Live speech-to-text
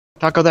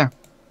Taco there.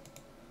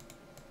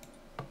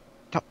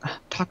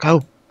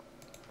 Taco.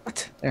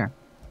 What? There.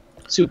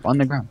 Soup on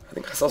the ground. I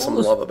think I saw some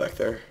lava back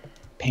there.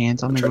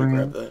 Pants on I'm the trying to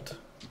ground. grab that.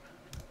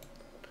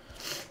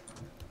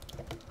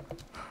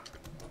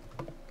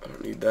 I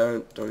don't need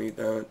that. Don't need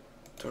that.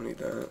 Don't need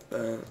that.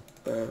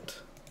 That.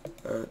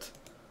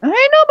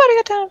 Ain't nobody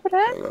got time for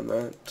that. Hang on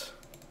that.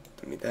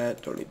 Don't need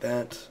that. Don't need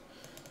that.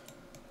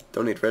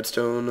 Don't need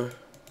redstone.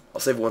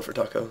 I'll save one for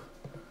Taco.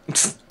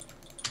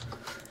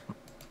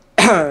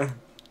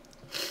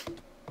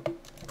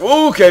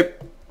 Okay.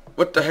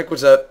 What the heck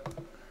was that?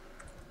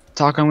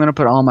 Taco, I'm gonna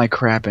put all my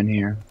crap in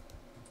here.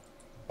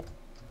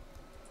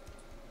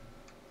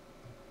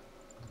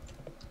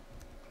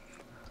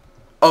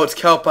 Oh, it's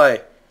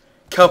Cowpie.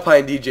 Cowpie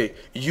and DJ.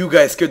 You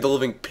guys scared the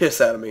living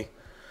piss out of me.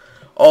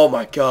 Oh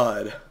my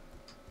god.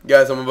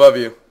 Guys, I'm above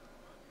you.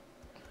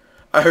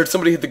 I heard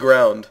somebody hit the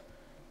ground.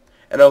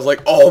 And I was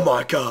like, oh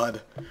my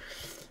god.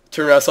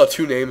 Turned around, I saw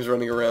two names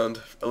running around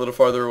a little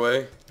farther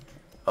away.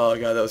 Oh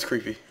god, that was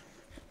creepy.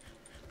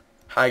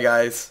 Hi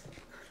guys.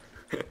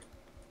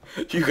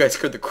 You guys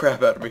scared the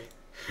crap out of me.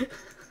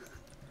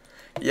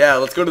 Yeah,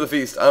 let's go to the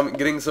feast. I'm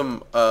getting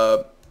some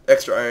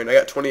extra iron. I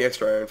got 20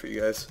 extra iron for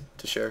you guys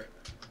to share.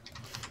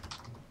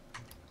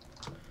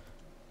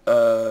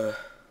 I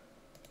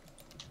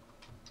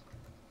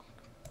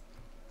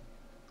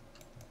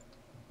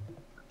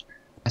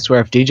swear,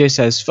 if DJ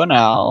says for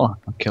now,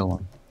 I'll kill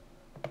him.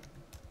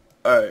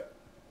 Alright.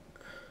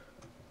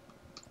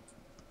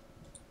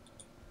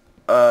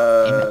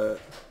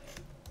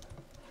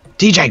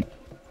 DJ!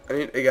 I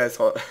need, hey guys,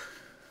 hold on.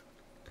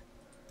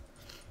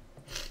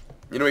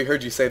 You know, he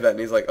heard you say that and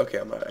he's like, okay,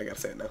 I gotta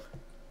say it now.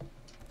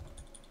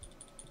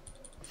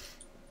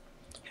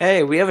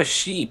 Hey, we have a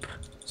sheep.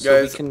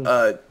 So Guys, we can...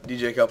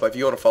 DJ Cowpie, if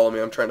you want to follow me,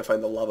 I'm trying to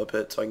find the lava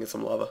pit so I can get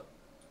some lava.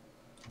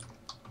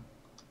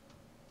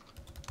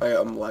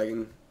 I'm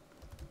lagging.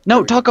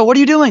 No, Taco, what are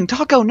you doing?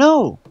 Taco,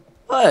 no!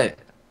 What?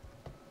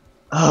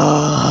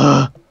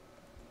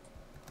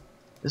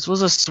 This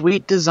was a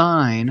sweet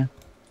design.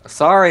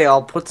 Sorry,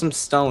 I'll put some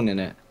stone in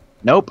it.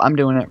 Nope, I'm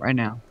doing it right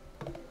now.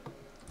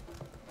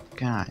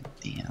 God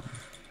damn.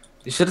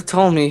 You should have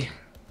told me.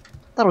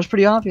 That was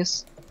pretty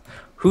obvious.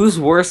 Who's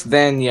worse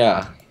than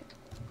ya?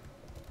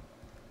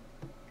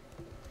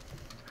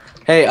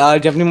 Hey, do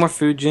you have any more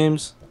food,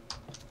 James?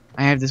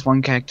 I have this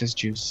one cactus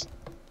juice.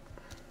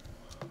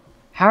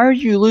 How are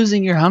you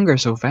losing your hunger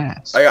so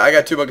fast? I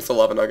got 2 buckets of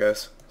lava now,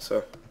 guys.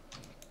 So.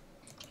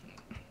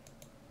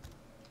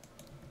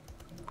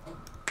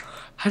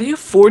 How do you have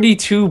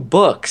 42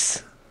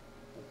 books?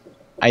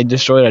 I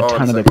destroyed a Oh,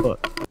 ton of the second.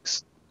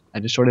 books. I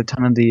destroyed a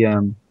ton of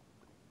the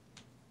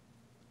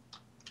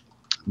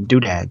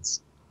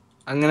doodads.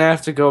 I'm gonna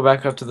have to go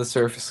back up to the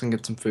surface and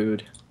get some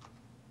food.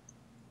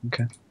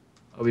 Okay.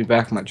 I'll be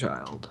back, my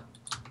child.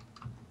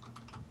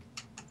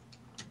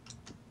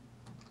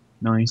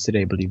 No one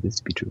today believe this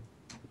to be true.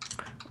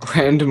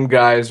 Random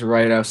guys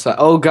right outside.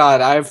 Oh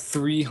god, I have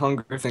 3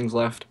 hunger things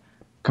left.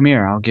 Come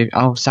here,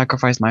 I'll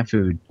sacrifice my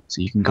food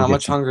so you can go How get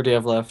much some. hunger do you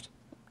have left?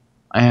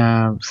 I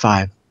have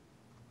 5.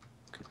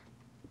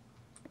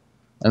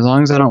 As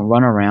long as I don't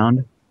run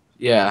around.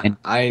 Yeah,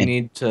 I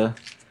need to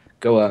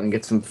go out and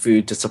get some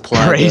food to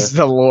supply Praise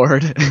the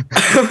Lord.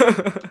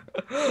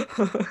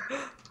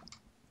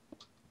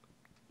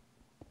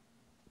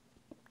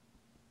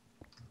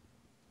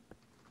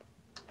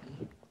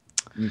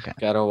 Okay.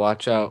 Gotta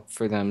watch out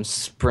for them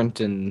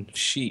sprinting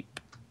sheep.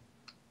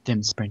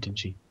 Them sprinting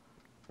sheep.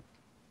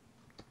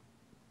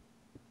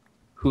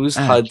 Who's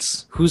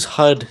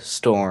HUD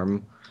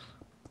Storm?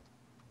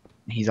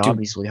 He's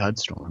obviously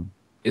Hudstorm.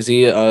 Is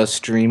he a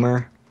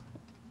streamer?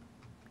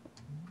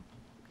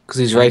 Because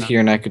he's right here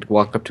and I could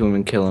walk up to him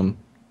and kill him.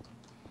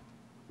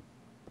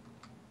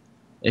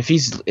 If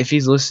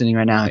he's listening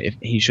right now, if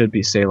he should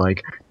be say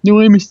like, no,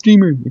 I'm a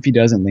streamer. If he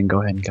doesn't, then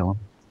go ahead and kill him.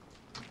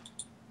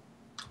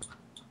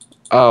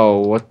 Oh,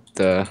 what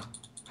the?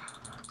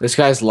 This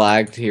guy's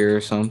lagged here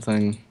or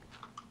something.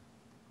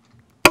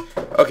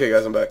 Okay,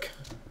 guys, I'm back.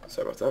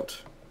 Sorry about that.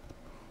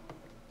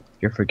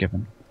 You're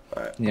forgiven.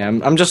 Alright. Yeah,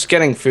 I'm just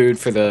getting food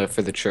for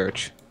the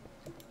church.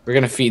 We're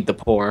gonna feed the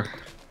poor.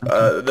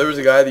 There was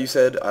a guy that you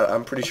said,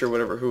 I'm pretty sure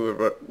whatever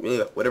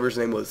his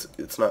name was,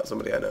 it's not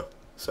somebody I know.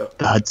 So.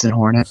 The Hudson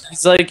Hornet.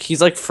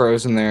 He's like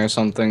frozen there or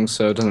something,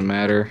 so it doesn't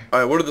matter.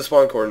 Alright, what are the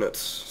spawn coordinates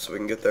so we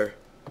can get there?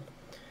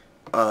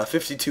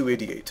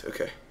 5288.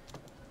 Okay.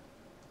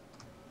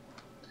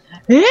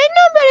 Ain't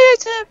nobody got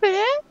time for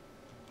that.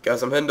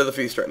 Guys, I'm heading to the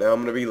feast right now. I'm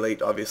gonna be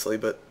late, obviously,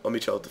 but let me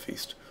chill at the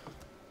feast.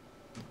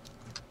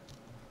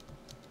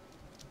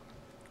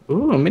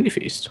 Ooh, a mini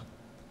feast.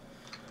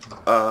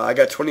 I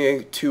got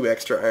 22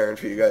 extra iron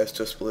for you guys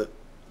to split,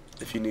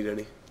 if you need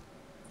any.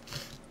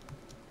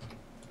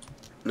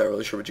 Not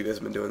really sure what you guys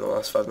have been doing the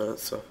last 5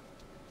 minutes, so.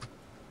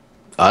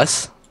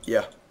 Us?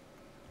 Yeah.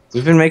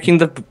 We've been making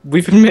the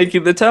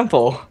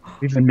temple.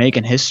 We've been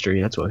making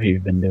history. That's what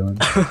we've been doing.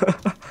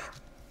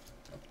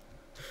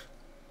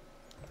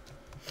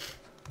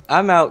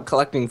 I'm out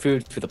collecting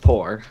food for the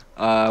poor.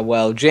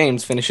 While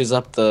James finishes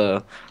up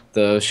the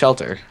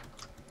shelter.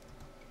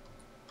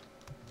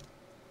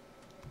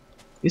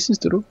 This is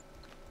true.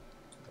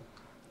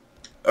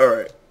 All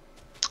right.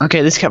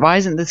 Okay, why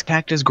isn't this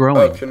cactus Oh,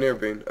 growing? Kinnear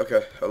bean.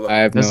 Okay, hello. I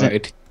have no Does it-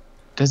 idea.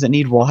 Does it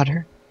need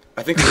water?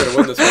 I think we're gonna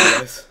win this one,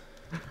 guys.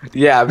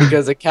 Yeah,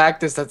 because a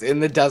cactus that's in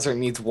the desert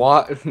needs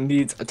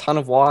needs a ton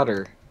of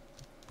water.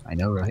 I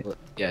know, right?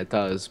 Yeah, it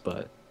does,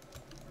 but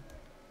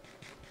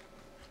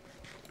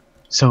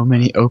So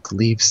many oak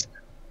leaves.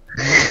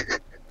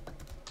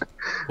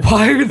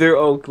 why are there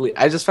oak leaves?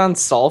 I just found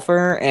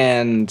sulfur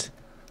and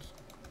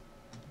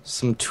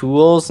some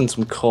tools and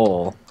some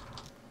coal.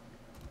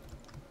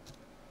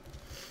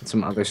 And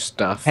some other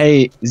stuff.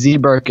 Hey,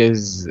 Zeeberg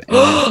is.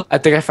 I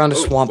think I found a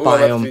swamp I'm at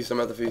the biome. feast. I'm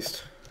at the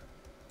feast.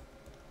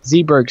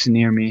 Zeeberg's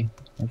near me.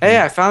 Hey,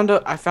 I think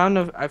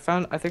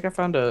I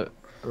found a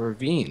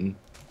ravine.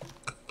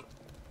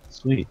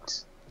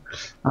 Sweet.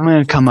 I'm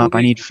gonna come up.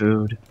 I need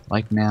food.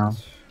 Like now.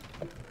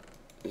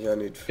 Yeah, I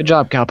need. Good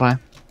job, Cowpie.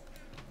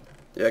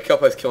 Yeah,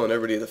 Kelpie's killing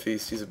everybody at the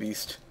feast. He's a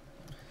beast.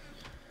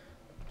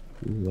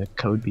 Ooh, that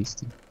code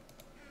beastie.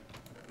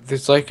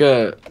 There's like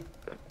a.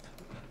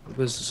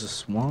 What is this, a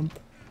swamp?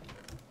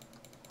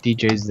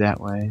 DJ's that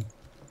way.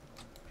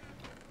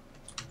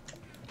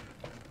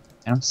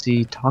 I don't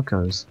see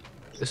tacos.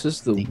 This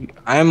is the.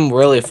 I'm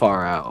really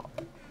far out.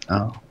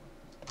 Oh.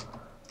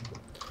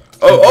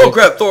 Oh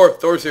crap!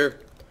 Thor's here.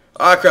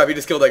 Ah crap! He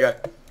just killed that guy.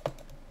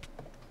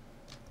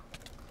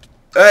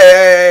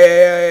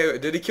 Hey!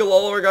 Did he kill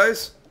all of our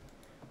guys?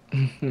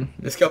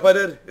 Is Kelpie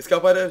dead? Is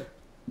Kelpie dead?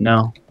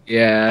 No.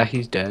 Yeah,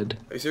 he's dead.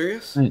 Are you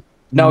serious? Hey.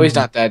 No, he's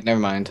not dead. Never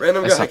mind.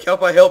 Random I guy, saw-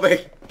 Kelpie, help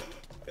me!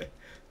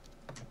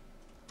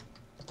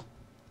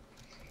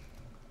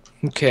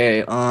 Okay.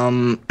 Yo,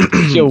 I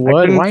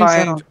what? couldn't Why is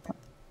that find- on?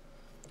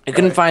 I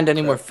couldn't find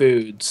any more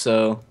food,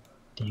 so.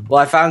 Damn.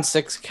 Well, I found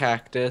 6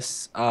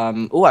 cactus.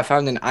 Oh, I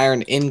found an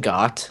iron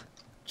ingot.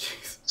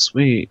 Jeez.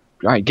 Sweet.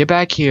 Alright, get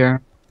back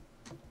here.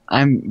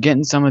 I'm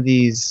getting some of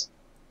these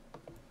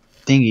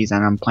thingies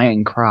and I'm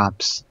planting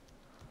crops.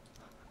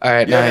 All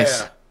right, Yeah.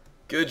 nice.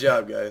 Good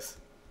job, guys.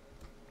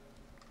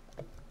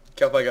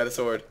 Kelpie got a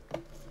sword.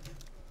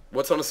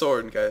 What's on a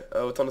sword, guy?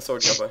 What's on a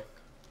sword, Kelpie?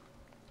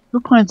 Who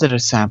planted a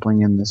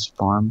sapling in this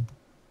farm?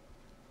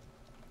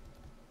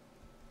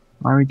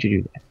 Why would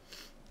you do that?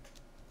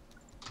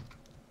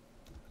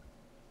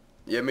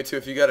 Yeah, me too.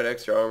 If you got an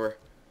extra armor.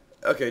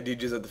 Okay,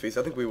 DJ's at the feast.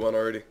 I think we won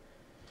already.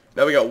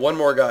 Now we got one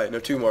more guy. No,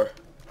 2 more.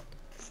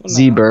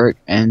 Zeeberg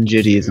and 2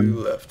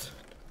 Judaism. left.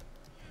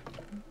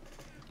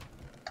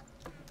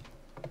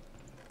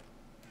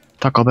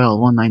 Taco Bell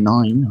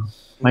 199.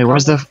 Wait,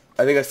 where's the?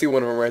 I think I see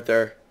one of them right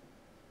there.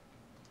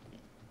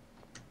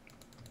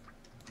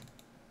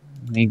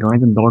 Hey,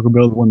 going to Taco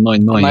Bell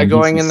 199. Am I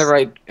going in the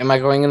right? Am I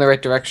going in the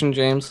right direction,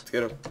 James? Let's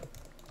get him.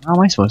 How am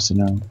I supposed to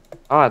know?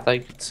 Oh, I thought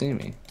you could see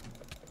me.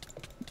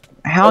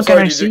 How Oh, can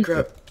sorry, I DJ, see?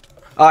 crap.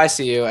 Oh, I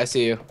see you. I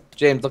see you.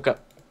 James, look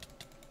up.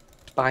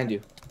 Behind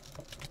you.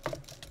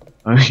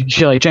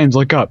 She like James,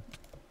 look up.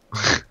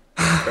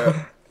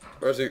 Crap.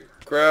 Where's he?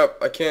 Crap.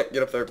 I can't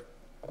get up there.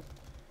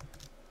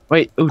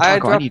 Wait, ooh, I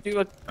Taco, I dropped need. you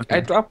a. Okay. I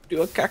dropped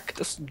you a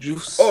cactus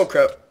juice. Oh,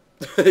 crap.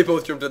 They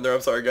both jumped in there.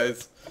 I'm sorry,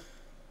 guys.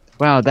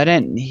 Wow, that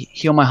didn't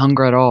heal my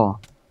hunger at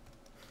all.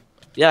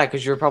 Yeah,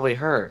 because you're probably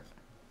hurt.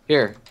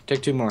 Here,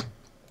 take 2 more.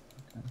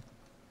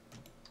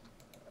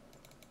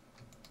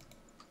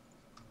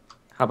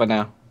 How about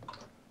now?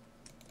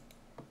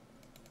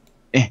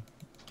 It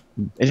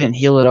didn't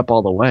heal it up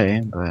all the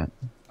way, but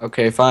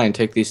Okay, fine.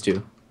 Take these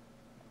 2.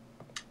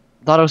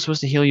 I thought I was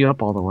supposed to heal you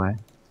up all the way.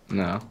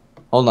 No.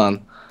 Hold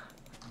on.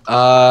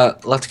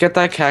 Let's get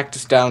that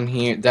cactus down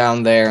here,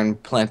 down there,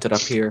 and plant it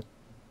up here.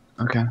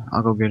 Okay,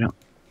 I'll go get it.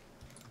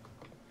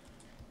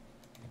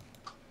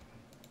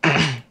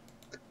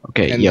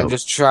 Okay, And yo, then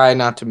just try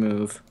not to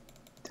move.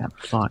 that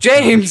fuck.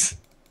 James!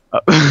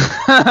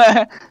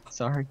 Oh.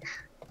 Sorry.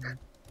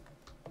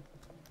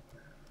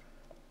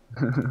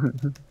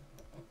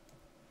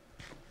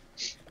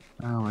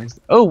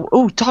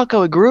 Oh,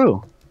 Taco, it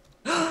grew.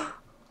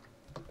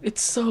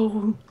 It's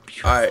so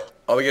beautiful. Alright.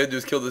 All we gotta do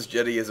is kill this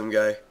Jediism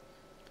guy.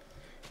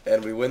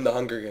 And we win the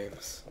Hunger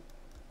Games.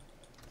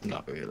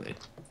 Not really.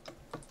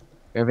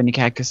 You have any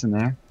cactus in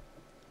there?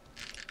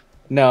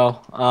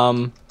 No,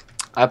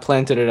 I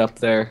planted it up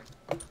there.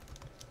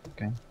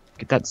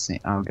 Get that sand.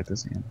 I'll get the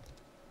sand.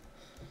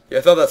 Yeah,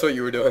 I thought that's what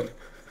you were doing.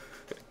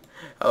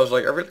 I was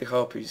like, I really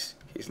hope he's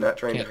not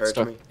trying to hurt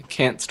me.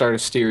 Can't start a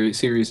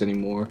series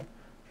anymore.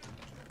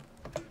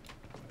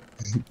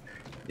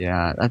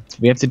 Yeah,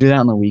 we have to do that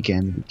on the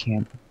weekend. We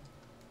can't.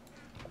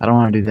 I don't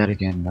want to do that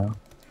again, though.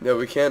 No,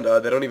 we can't.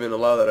 They don't even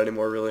allow that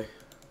anymore, really.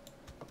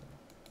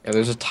 Yeah,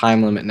 there's a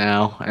time limit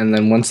now, and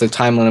then once the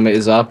time limit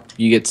is up,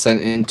 you get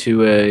sent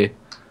into a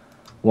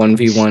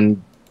 1v1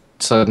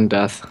 sudden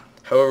death.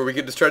 However, we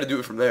could just try to do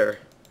it from there.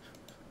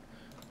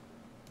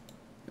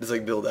 Just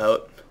like build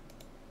out.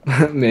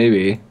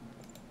 Maybe.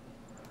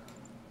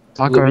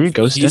 Taco, are you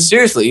ghosting?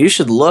 Seriously, you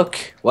should look.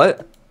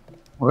 What?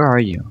 Where are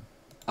you?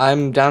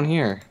 I'm down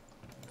here.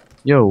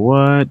 Yo,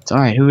 what?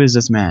 Alright, who is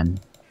this man?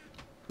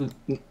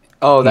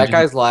 Oh, that Mhm.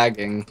 guy's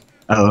lagging.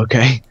 Oh,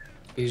 okay.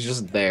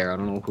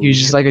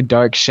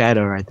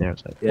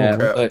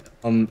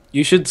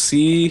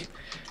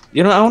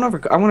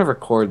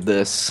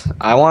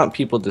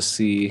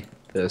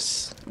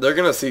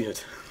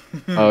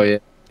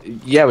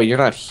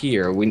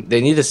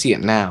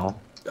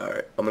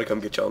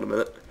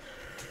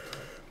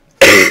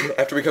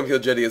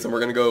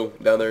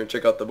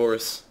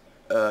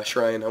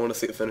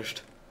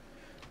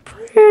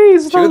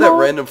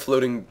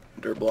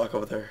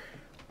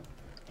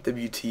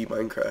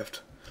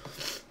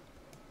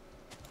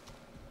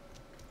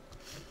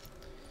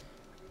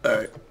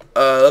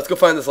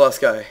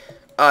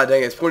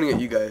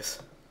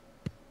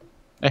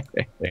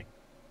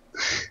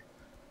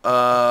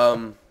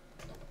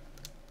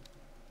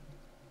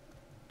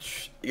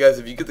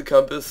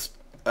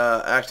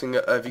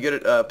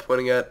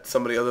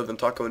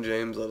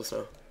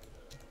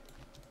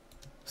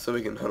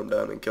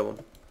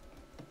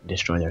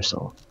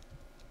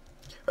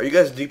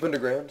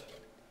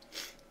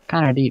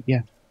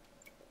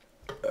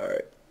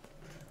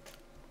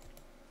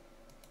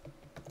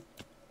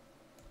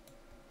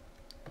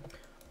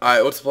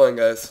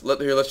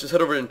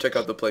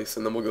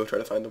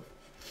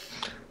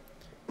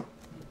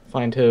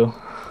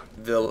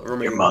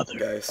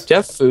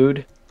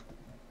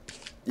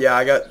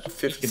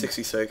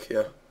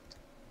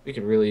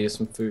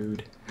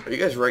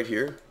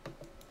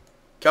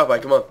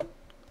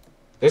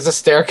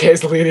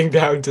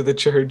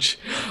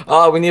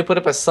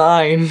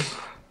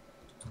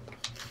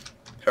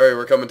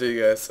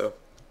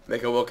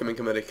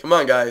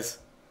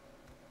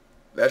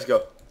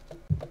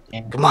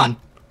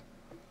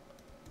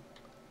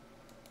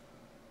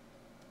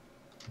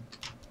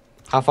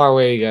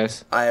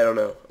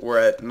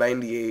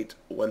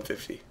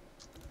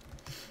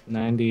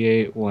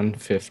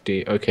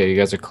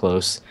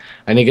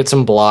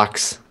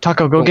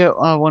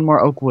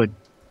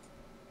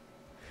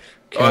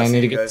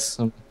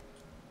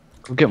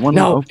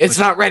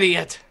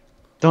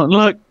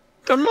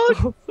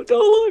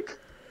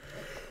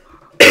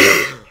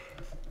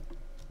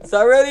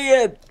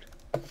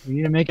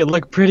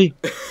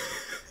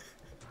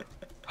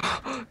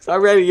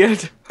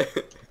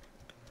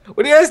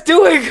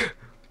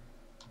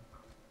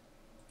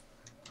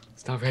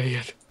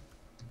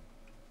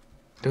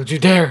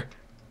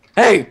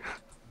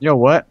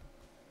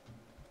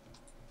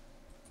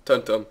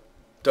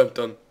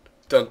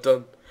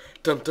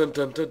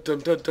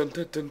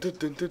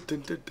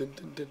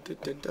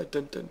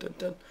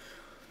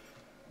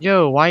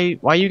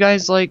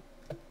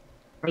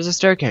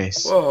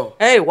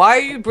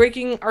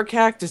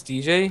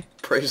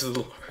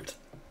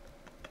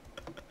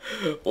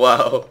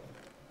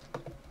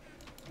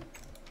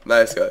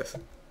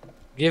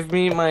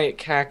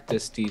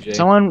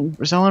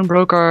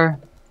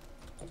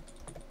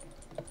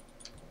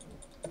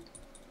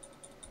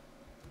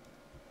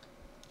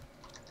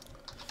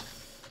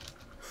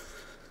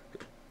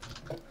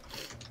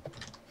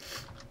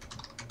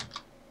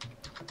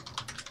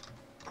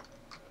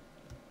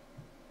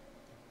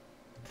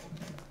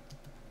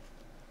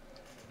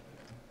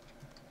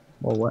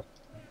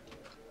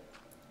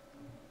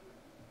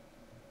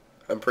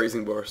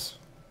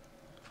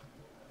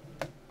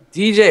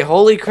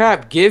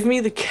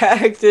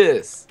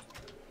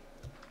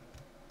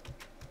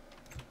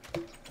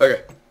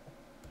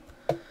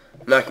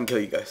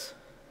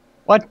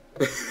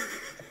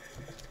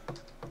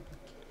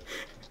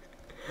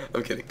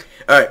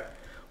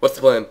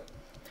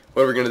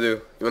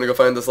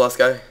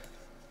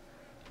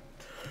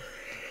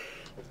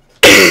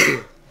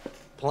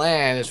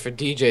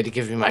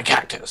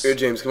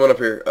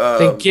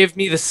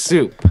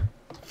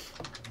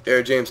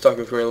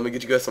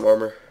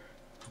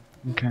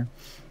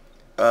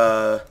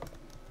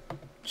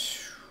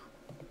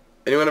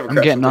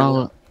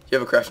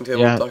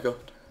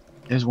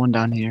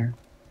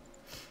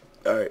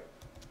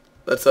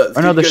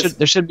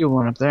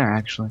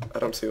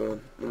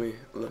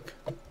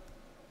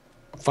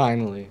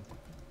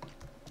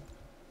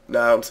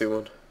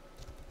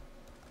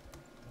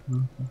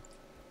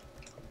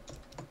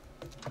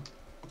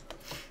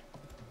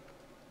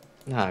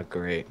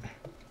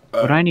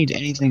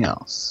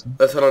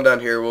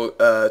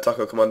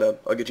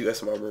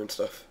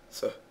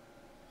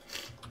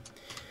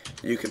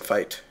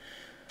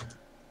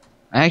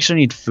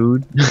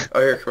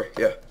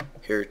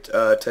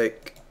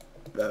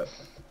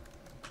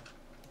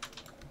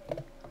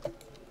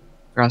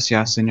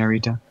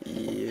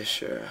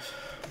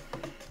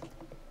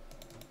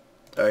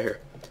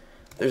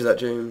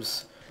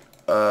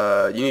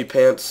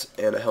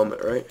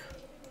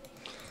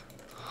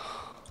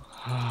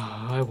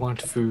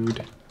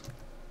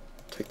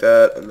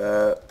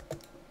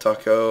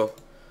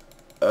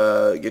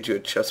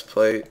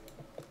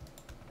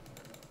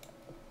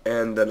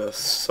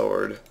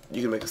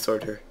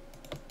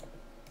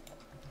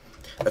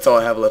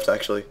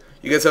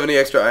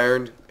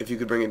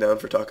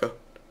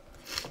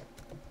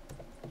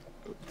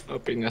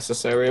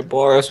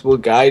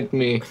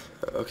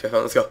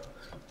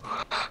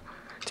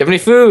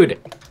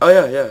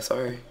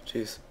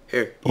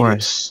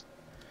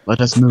 Let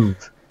us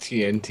move.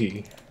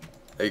 TNT.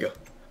 There you go.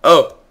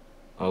 Oh.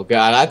 Oh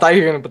god, I thought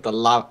you were gonna put the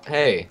lava.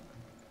 Hey.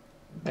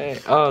 Hey.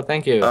 Oh,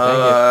 thank you.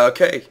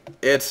 Okay.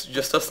 It's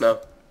just us now.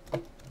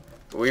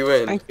 We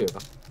win. Thank you.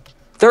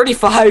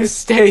 35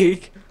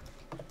 steak.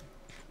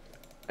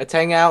 Let's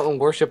hang out and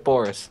worship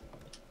Boris.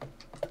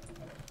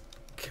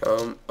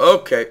 Come.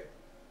 Okay.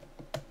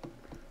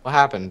 What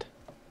happened?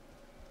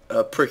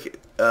 Prick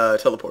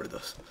teleported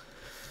us.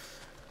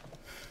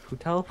 Who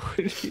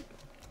teleported you?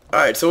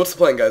 Alright, so what's the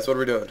plan, guys? What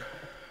are we doing?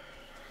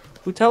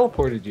 Who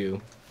teleported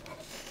you?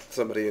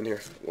 Somebody in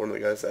here. One of the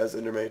guys as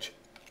Endermage.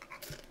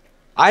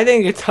 I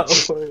didn't get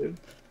teleported.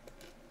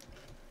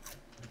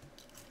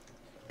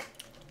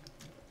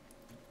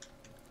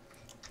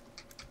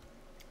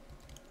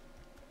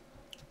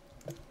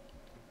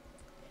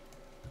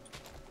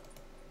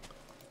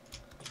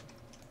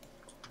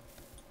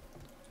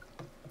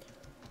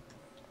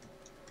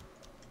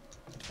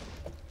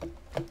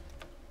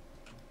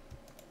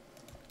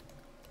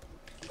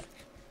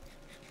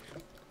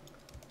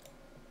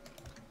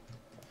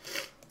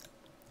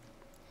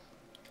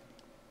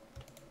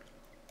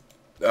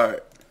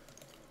 Alright.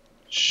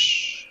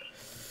 Shh.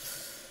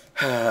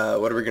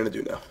 What are we gonna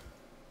do now?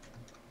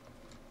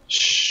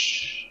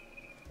 Shh.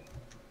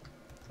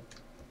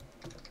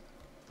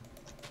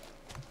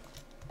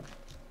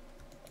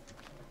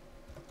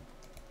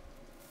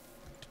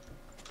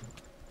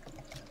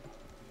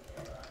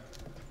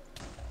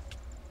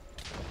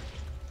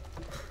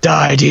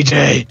 Die,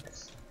 DJ.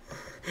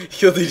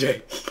 Kill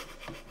DJ.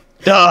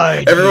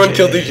 Die. Everyone DJ.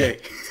 kill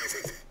DJ.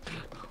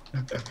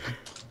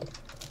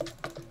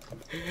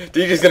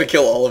 DJ's gonna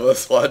kill all of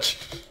us, watch.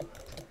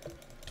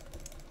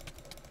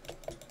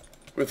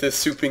 With his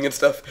souping and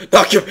stuff.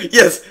 Knock him!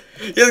 Yes!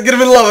 Yes, get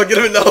him in lava, get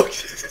him in no!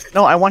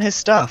 No, I want his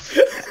stuff.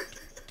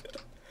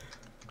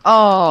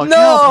 Oh,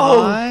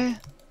 No!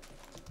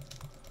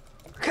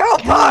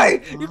 Cowpie.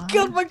 Cowpie! You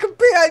killed my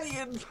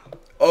companion!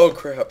 Oh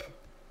crap.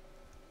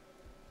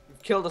 You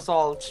killed us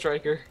all,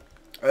 Striker.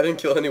 I didn't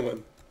kill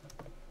anyone.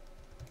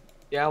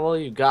 Yeah, well,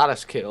 you got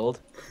us killed.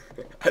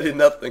 I did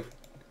nothing.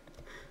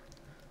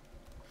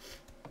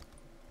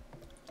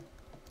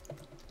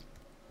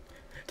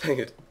 Dang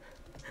it.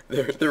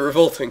 They're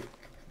revolting.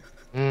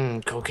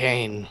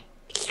 Cocaine.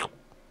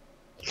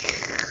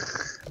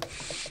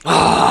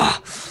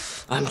 Ah,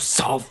 I'm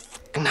so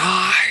fucking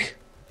high.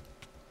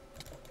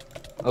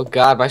 Oh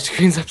god, my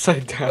screen's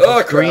upside down.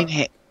 Oh crap.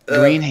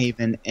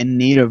 Greenhaven in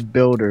need of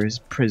builders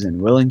prison,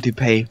 willing to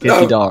pay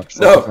 $50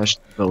 for no, a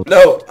professional builder.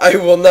 No, I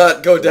will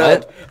not go down.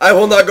 What? I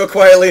will not go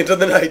quietly into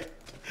the night.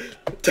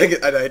 Dang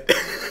it, I died.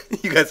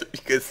 you guys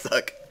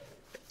suck.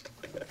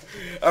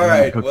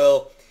 Alright,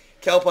 well,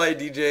 Cowpie,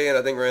 DJ, and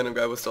I think random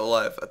guy was still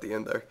alive at the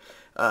end there.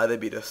 They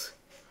beat us.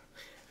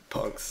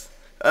 Punks.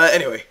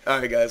 Anyway,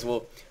 alright guys,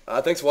 well,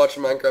 thanks for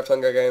watching Minecraft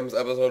Hunger Games,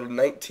 episode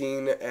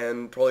 19,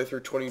 and probably through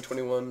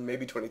 2021,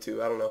 maybe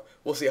 22, I don't know.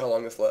 We'll see how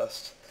long this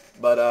lasts.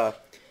 But,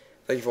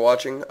 thank you for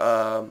watching.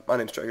 My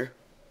name's Trigger.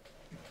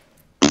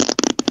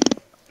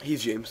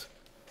 He's James.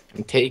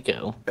 And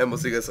Takeo. And we'll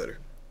see you guys later.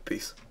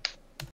 Peace.